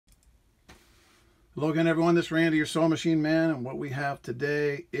Hello again, everyone. This is Randy, your sewing machine man, and what we have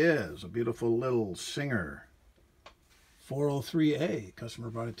today is a beautiful little Singer 403A. Customer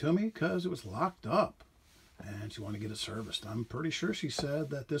brought it to me because it was locked up and she wanted to get it serviced. I'm pretty sure she said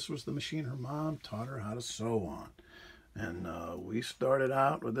that this was the machine her mom taught her how to sew on. And we started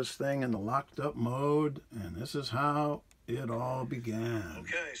out with this thing in the locked up mode, and this is how it all began.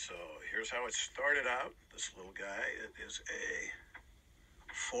 Okay, so here's how it started out. This little guy, it is a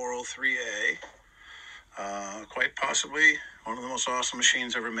 403A. Quite possibly one of the most awesome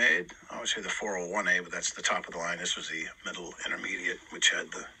machines ever made. I would say the 401A, but that's the top of the line. This was the middle intermediate, which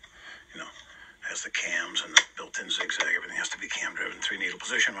had the, has the cams and the built-in zigzag. Everything has to be cam-driven, 3-needle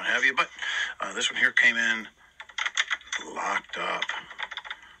position, what have you. But this one here came in locked up.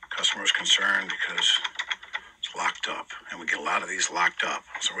 Customer was concerned because it's locked up, and we get a lot of these locked up.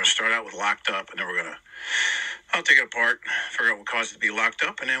 So we're going to start out with locked up, and then I'll take it apart, figure out what caused it to be locked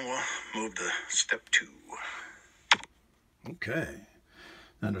up, and then we'll move to step 2. Okay.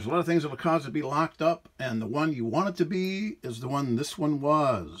 Now there's a lot of things that will cause it to be locked up, and the one you want it to be is the one this one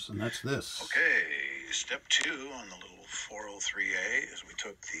was, and that's this. Okay, step 2 on the little 403A is we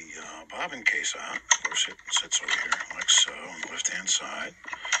took the bobbin case out. Of course, it sits over here like so on the left-hand side.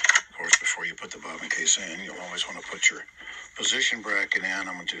 Of course, before you put the bobbin case in, you'll always want to put your position bracket in.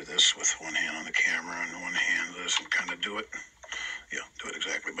 I'm going to do this with one hand on the camera and one hand this and kind of do it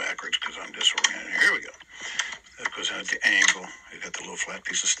exactly backwards because I'm disoriented. Here we go. That goes out at the angle. You got the little flat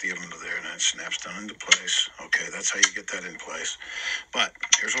piece of steel into there, and then it snaps down into place. Okay, that's how you get that in place. But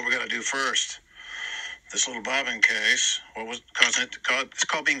here's what we got to do first. This little bobbin case, what was causing it to cause? It's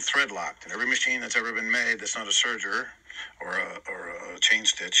called being thread locked. And every machine that's ever been made that's not a serger or a chain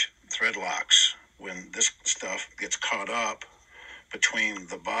stitch, thread locks. When this stuff gets caught up between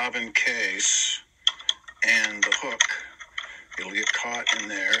the bobbin case and the hook, it'll get caught in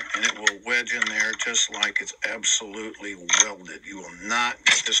there, and it will wedge in there just like it's absolutely welded. You will not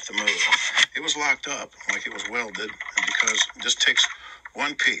get this to move. It was locked up like it was welded, and because it just takes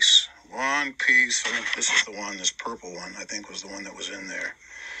one piece. I think this is the one, this purple one, I think was the one that was in there.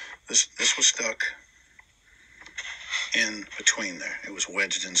 This was stuck in between there. It was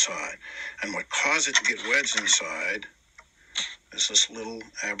wedged inside. And what caused it to get wedged inside is this little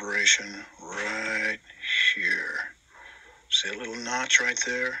aberration right here. See a little notch right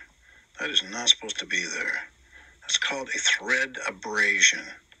there? That is not supposed to be there. That's called a thread abrasion.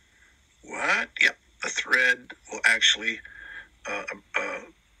 What? Yep, the thread will actually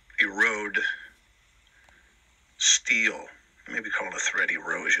erode steel. Maybe called a thread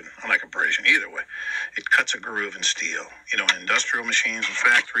erosion. I like abrasion. Either way, it cuts a groove in steel. In industrial machines and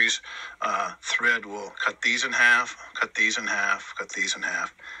factories, thread will cut these in half, cut these in half, cut these in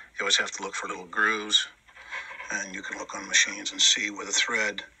half. You always have to look for little grooves. And you can look on machines and see where the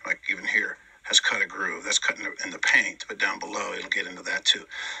thread, like even here, has cut a groove. That's cut in the paint, but down below, it'll get into that too.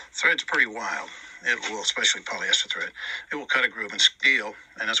 Thread's pretty wild. It will, especially polyester thread, it will cut a groove in steel,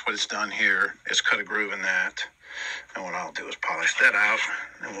 and that's what it's done here. It's cut a groove in that. And what I'll do is polish that out,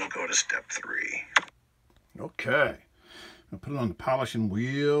 and we'll go to step 3. Okay. I'll put it on the polishing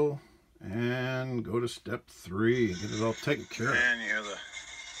wheel and go to step 3 and get it all taken care of. And you hear the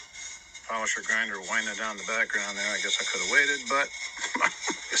polisher grinder winding down the background there. I guess I could have waited, but I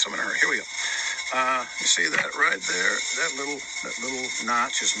guess I'm in a hurry. Here we go. You see that right there? That little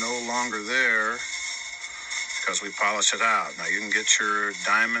notch is no longer there because we polish it out. Now you can get your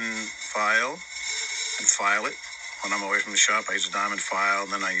diamond file and file it. When I'm away from the shop, I use a diamond file,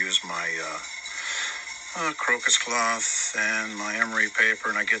 and then I use my crocus cloth and my emery paper,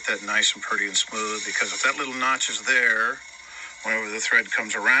 and I get that nice and pretty and smooth, because if that little notch is there, whenever the thread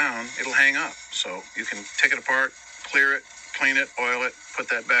comes around, it'll hang up. So you can take it apart, clear it, clean it, oil it, put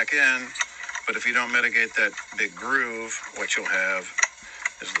that back in. But if you don't mitigate that big groove, what you'll have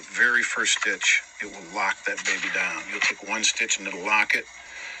is the very first stitch, it will lock that baby down. You'll take one stitch and it'll lock it,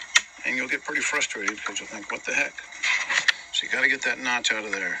 and you'll get pretty frustrated because you'll think, what the heck? So you got to get that notch out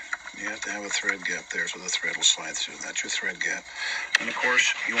of there. You have to have a thread gap there so the thread will slide through. That's your thread gap. And of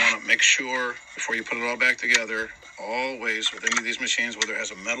course, you want to make sure before you put it all back together, always with any of these machines, whether it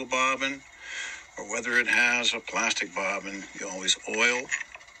has a metal bobbin or whether it has a plastic bobbin, you always oil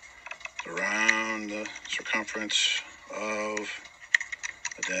around the circumference of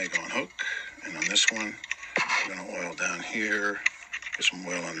the daggone hook. And on this one, we're going to oil down here, get some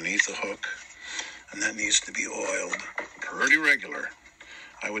oil underneath the hook, and that needs to be oiled pretty regular.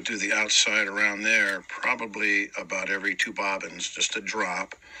 I would do the outside around there probably about every 2 bobbins, just a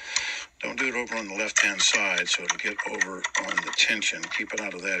drop. Don't do it over on the left-hand side so it'll get over on the tension. Keep it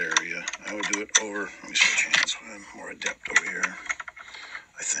out of that area. I would do it over, let me switch hands. I'm more adept over here,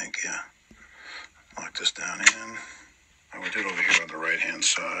 I think, yeah. Lock this down in. I would do it over here on the right-hand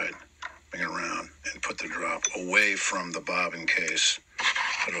side. Bring it around and put the drop away from the bobbin case.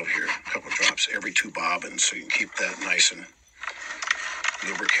 Put it over here, a couple drops every 2 bobbins so you can keep that nice and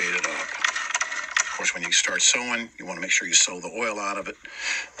lubricated up. Of course, when you start sewing, you want to make sure you sew the oil out of it.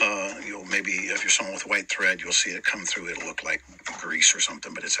 You'll maybe, if you're sewing with white thread, you'll see it come through. It'll look like grease or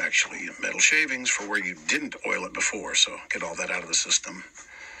something, but it's actually metal shavings for where you didn't oil it before. So get all that out of the system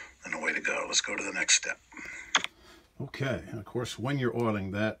and away to go. Let's go to the next step. Okay, and of course, when you're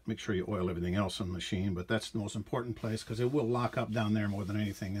oiling that, make sure you oil everything else on the machine, but that's the most important place because it will lock up down there more than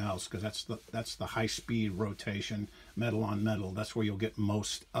anything else, because that's the high-speed rotation, metal on metal. That's where you'll get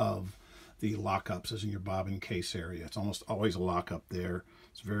most of the lockups, is in your bobbin case area. It's almost always a lockup there.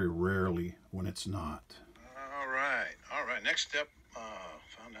 It's very rarely when it's not. All right. Next step,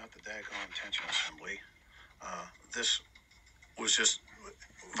 found out the daggone tension assembly. This was just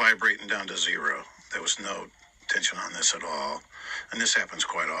vibrating down to 0. There was no tension on this at all, and this happens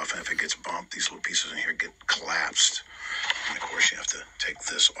quite often. If it gets bumped, these little pieces in here get collapsed, and of course you have to take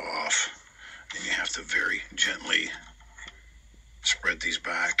this off, and you have to very gently spread these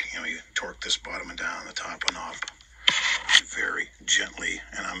back. You torque this bottom and down, the top and up, very gently.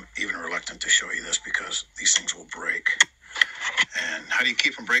 And I'm even reluctant to show you this because these things will break. And how do you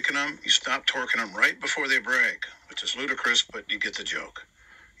keep from breaking them? You stop torquing them right before they break, which is ludicrous, but you get the joke.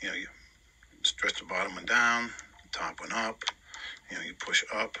 You stretch the bottom and down, top and up. You push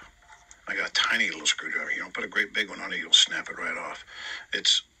up. I got a tiny little screwdriver. You don't put a great big one on it, you'll snap it right off.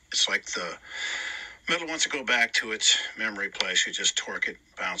 It's like the metal wants to go back to its memory place. You just torque it,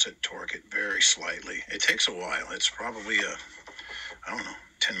 bounce it, torque it very slightly. It takes a while. It's probably a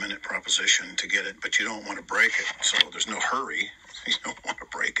 10-minute proposition to get it, but you don't want to break it. So there's no hurry. You don't want to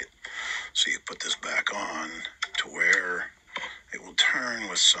break it. So you put this back on to where it will turn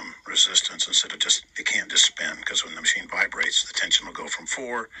with some resistance instead of it can't just spin, because when the machine vibrates, the tension will go from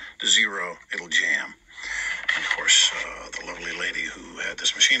 4 to 0. It'll jam. And of course, the lovely lady who had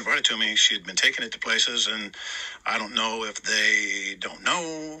this machine brought it to me, she had been taking it to places, and I don't know if they don't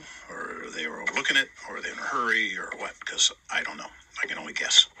know, or they were overlooking it, or they're in a hurry, or what, because I don't know. I can only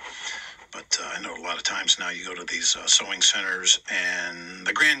guess. But I know a lot of times now you go to these sewing centers, and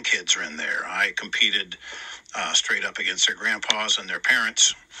the grandkids are in there. I competed straight up against their grandpas and their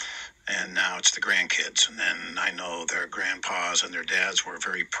parents, and now it's the grandkids. And then I know their grandpas and their dads were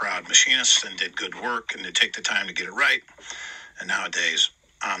very proud machinists and did good work and did take the time to get it right. And nowadays,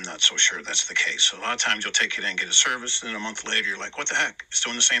 I'm not so sure that's the case. So a lot of times you'll take it in and get it serviced, and then a month later you're like, what the heck? It's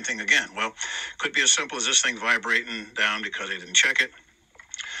doing the same thing again. Well, it could be as simple as this thing vibrating down because they didn't check it.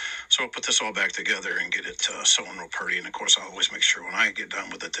 So I'll put this all back together and get it sewing real pretty. And of course, I'll always make sure when I get done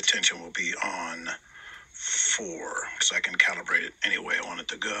with it, the tension will be on 4, because I can calibrate it any way I want it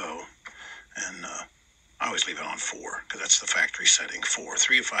to go. And I always leave it on 4 because that's the factory setting, 4.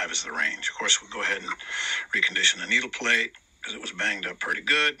 3 to 5 is the range. Of course, we'll go ahead and recondition the needle plate because it was banged up pretty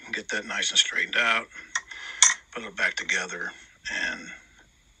good. Get that nice and straightened out. Put it back together and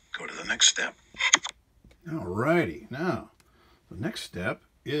go to the next step. Alrighty, now the next step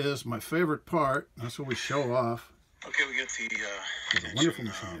is my favorite part. That's what we show off. Okay, we get the wonderful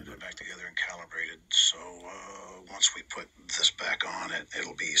machine put back together and calibrated. So once we put this back on it,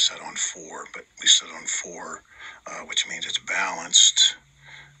 it'll be set on 4. But we set on 4, which means it's balanced.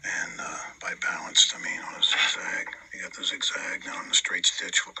 And by balanced, I mean on a zigzag. You got the zigzag. Now on the straight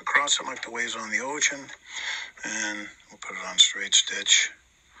stitch, look across it like the waves on the ocean. And we'll put it on straight stitch.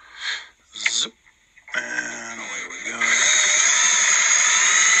 Zip. And away we go.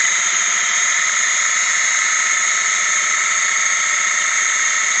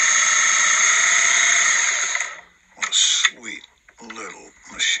 What a sweet little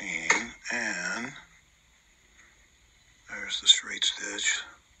machine. And there's the straight stitch.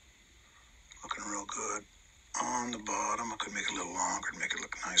 Looking real good. On the bottom, I could make it a little longer to make it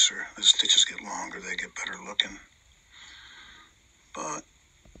look nicer. As stitches get longer, they get better looking. But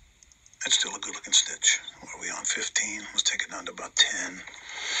it's still a good looking stitch. What are we on, 15? Let's take it down to about 10.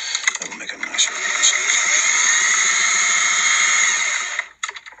 That'll make a nicer looking stitch.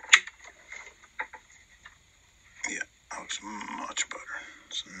 Yeah, that looks much better.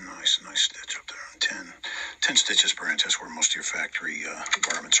 It's a nice stitch up there on 10 stitches per inch. That's where most of your factory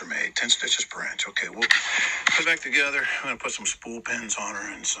garments are made. 10 stitches per inch. Okay, we'll put it back together. I'm going to put some spool pins on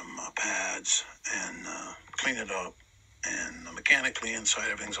her and some pads and clean it up. And mechanically inside,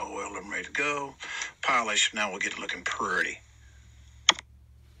 everything's all oiled and ready to go. Polish. Now we'll get it looking pretty.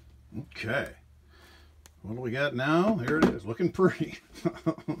 Okay. What do we got now? Here it is, looking pretty.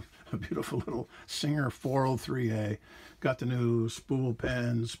 A beautiful little Singer 403A. Got the new spool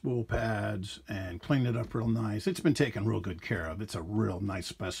pens, spool pads, and cleaned it up real nice. It's been taken real good care of. It's a real nice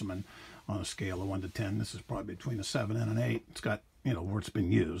specimen on a scale of 1 to 10. This is probably between a 7 and an 8. It's got, you know, where it's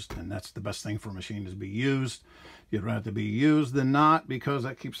been used, and that's the best thing for a machine, is to be used. You'd rather be used than not, because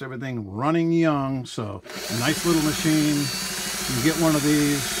that keeps everything running young. So a nice little machine. You can get one of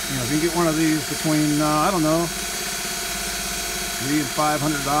these, you know, if you can get one of these between, I don't know, $300 and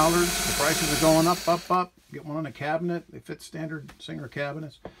 $500. The prices are going up. Get one on a cabinet. They fit standard Singer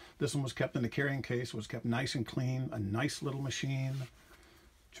cabinets. This one was kept in the carrying case, was kept nice and clean. A nice little machine.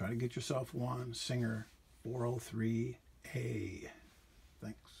 Try to get yourself one. Singer 403A.